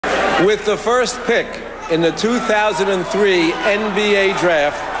With the first pick in the 2003 NBA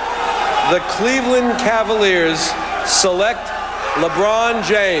draft, the Cleveland Cavaliers select LeBron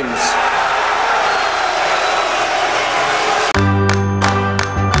James.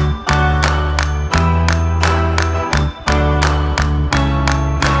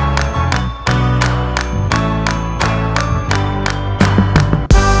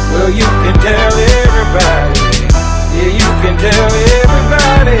 Well, you can tell everybody. Yeah, you can tell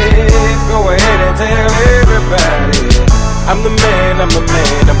everybody. Go ahead and tell everybody. I'm the man, I'm the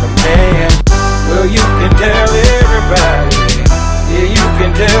man, I'm the man. Well, you can tell everybody. Yeah, you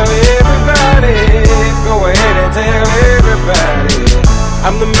can tell everybody. Go ahead and tell everybody.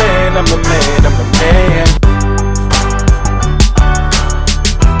 I'm the man, I'm the man, I'm the man.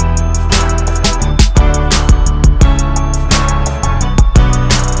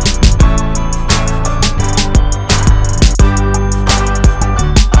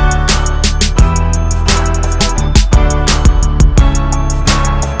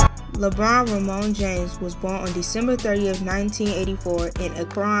 LeBron Ramon James was born on December 30th, 1984 in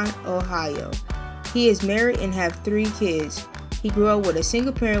Akron, Ohio. He is married and have 3 kids. He grew up with a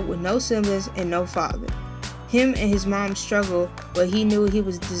single parent with no siblings and no father. Him and his mom struggled, but he knew he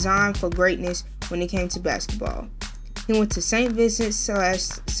was designed for greatness when it came to basketball. He went to St.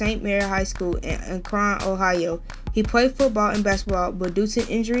 Vincent/St. Mary High School in Akron, Ohio. He played football and basketball, but due to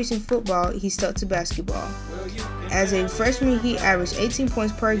injuries in football, he stuck to basketball. As a freshman, he averaged 18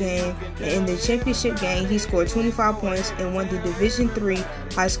 points per game, and in the championship game, he scored 25 points and won the Division III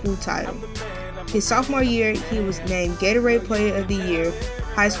high school title. His sophomore year, he was named Gatorade Player of the Year,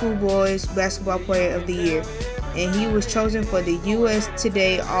 High School Boys Basketball Player of the Year, and he was chosen for the U.S.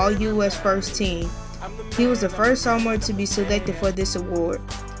 Today All-U.S. First Team. He was the first sophomore to be selected for this award.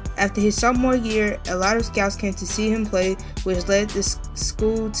 After his sophomore year, a lot of scouts came to see him play, which led the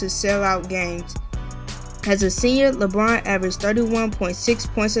school to sell out games. As a senior, LeBron averaged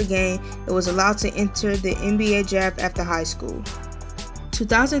 31.6 points a game and was allowed to enter the NBA draft after high school.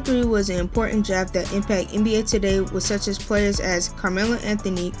 2003 was an important draft that impacted NBA today with such as players as Carmelo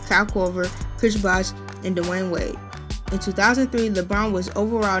Anthony, Kyle Korver, Chris Bosh, and Dwayne Wade. In 2003, LeBron was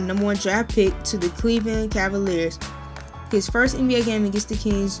overall #1 draft pick to the Cleveland Cavaliers. His first NBA game against the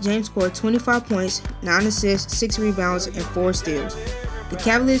Kings, James scored 25 points, 9 assists, 6 rebounds, and 4 steals. The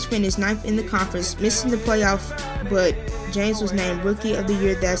Cavaliers finished 9th in the conference, missing the playoffs, but James was named Rookie of the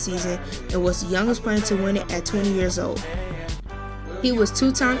Year that season and was the youngest player to win it at 20 years old. He was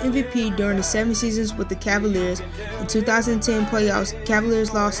 2-time MVP during the 7 seasons with the Cavaliers. In 2010 playoffs,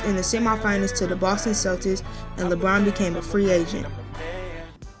 Cavaliers lost in the semifinals to the Boston Celtics, and LeBron became a free agent.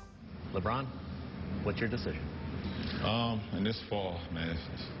 LeBron, what's your decision? In this fall, man,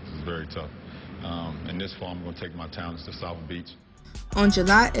 it's very tough. In this fall, I'm going to take my talents to South Beach. On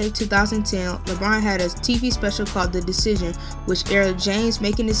July 8, 2010, LeBron had a TV special called The Decision, which aired James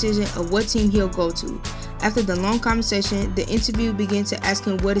making a decision of what team he'll go to. After the long conversation, the interview began to ask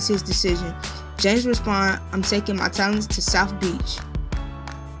him what is his decision. James responded, "I'm taking my talents to South Beach."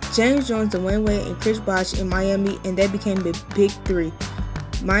 James joined Dwayne Wade and Chris Bosh in Miami, and they became the Big Three.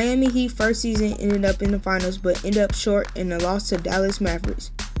 Miami Heat first season ended up in the finals, but ended up short in a loss to Dallas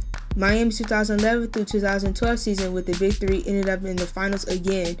Mavericks. Miami's 2011 through 2012 season with the Big Three ended up in the finals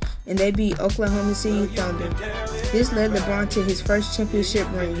again, and they beat Oklahoma City Thunder. This led LeBron to his first championship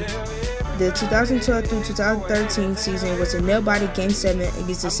ring. The 2012 through 2013 season was a nail-biter Game 7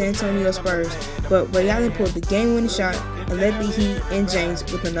 against the San Antonio Spurs, but Ray Allen pulled the game-winning shot and led the Heat and James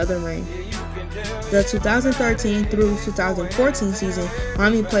with another ring. The 2013 through 2014 season,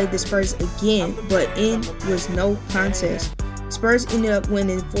 Miami played the Spurs again, but it was no contest. Spurs ended up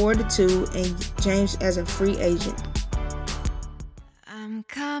winning 4-2 and James as a free agent. I'm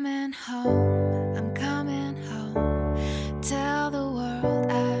coming home, I'm coming home. Tell the world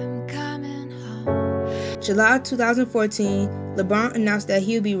I'm coming home. July 2014, LeBron announced that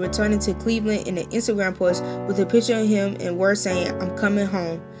he'll be returning to Cleveland in an Instagram post with a picture of him and words saying, "I'm coming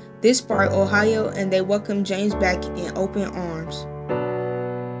home." This sparked Ohio, and they welcomed James back in open arms.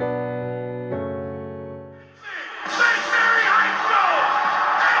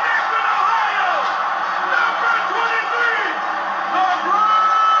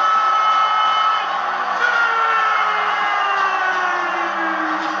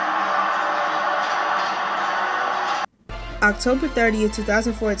 October 30th,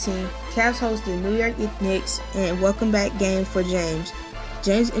 2014, Cavs hosted the New York Knicks and welcome back game for James.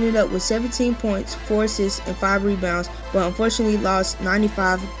 James ended up with 17 points, 4 assists, and 5 rebounds, but unfortunately lost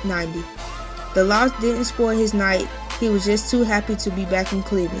 95-90. The loss didn't spoil his night, he was just too happy to be back in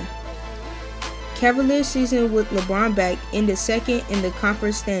Cleveland. Cavaliers season with LeBron back ended second in the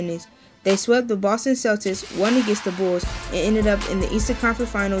conference standings. They swept the Boston Celtics, won against the Bulls, and ended up in the Eastern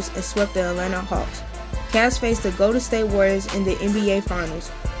Conference Finals and swept the Atlanta Hawks. Cavs faced the Golden State Warriors in the NBA Finals.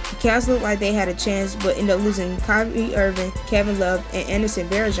 The Cavs looked like they had a chance, but ended up losing Kyrie Irving, Kevin Love, and Anderson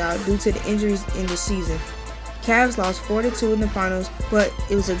Varejao due to the injuries in the season. Cavs lost 4-2 in the finals, but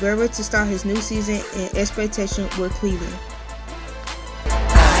it was a great way to start his new season and expectation with Cleveland.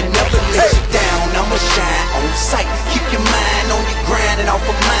 I never let you down, I'ma shine on sight. Keep your mind on your grind and off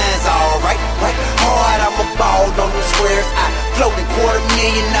of mine's alright, right? Hard, I'ma ball on the squares. I float in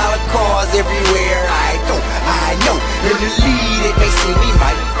 $250,000 cars everywhere I go. I know, in the lead it may seem me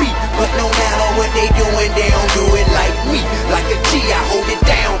might be, but no matter what they doing, they don't do it like me. Like a G, I hold it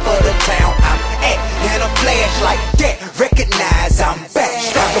down for the town I'm at, and a flash like that.